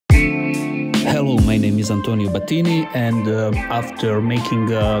my name is Antonio Battini, and after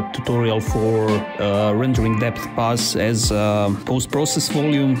making a tutorial for rendering depth pass as post-process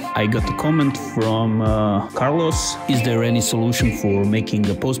volume, I got a comment from Carlos. Is there any solution for making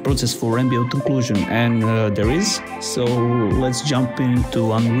a post-process for ambient occlusion? And there is. So let's jump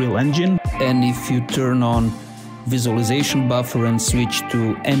into Unreal Engine, and if you turn on visualization buffer and switch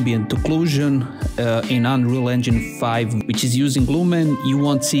to ambient occlusion in Unreal Engine 5, which is using Lumen, you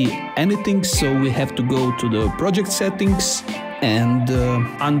won't see anything, so we have to go to the project settings and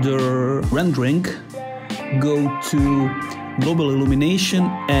under rendering go to global illumination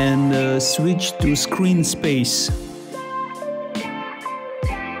and switch to screen space.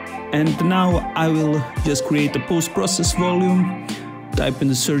 And now I will just create a post-process volume, type in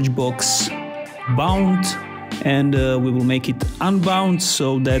the search box bound, and we will make it unbound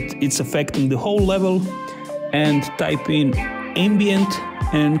so that it's affecting the whole level, and type in ambient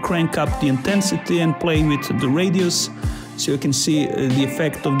and crank up the intensity and play with the radius so you can see the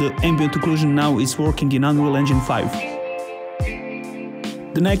effect of the ambient occlusion. Now it's working in Unreal Engine 5.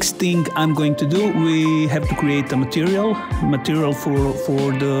 The next thing I'm going to do, we have to create a material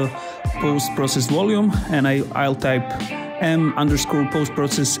for the post-process volume, and I'll type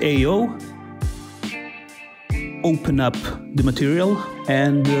m_post_process AO, open up the material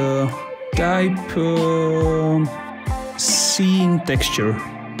and type scene texture.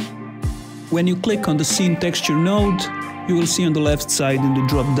 When you click on the scene texture node, you will see on the left side in the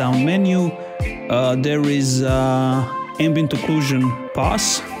drop down menu there is ambient occlusion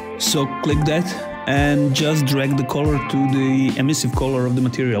pass, so click that and just drag the color to the emissive color of the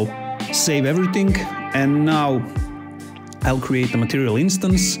material. Save everything, and now I'll create a material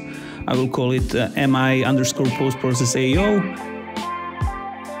instance. I will call it mi_post_process AO,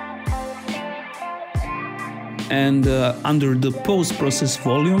 and under the post-process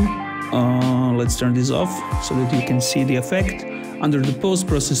volume, let's turn this off so that you can see the effect. Under the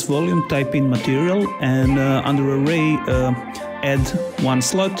post-process volume, type in material, and under array add one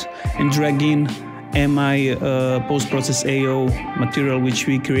slot and drag in mi_post_process AO material which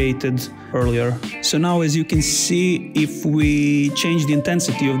we created earlier. So now, as you can see, if we change the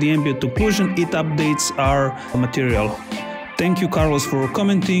intensity of the ambient occlusion, it updates our material. Thank you, Carlos, for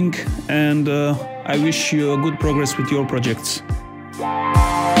commenting, and I wish you a good progress with your projects.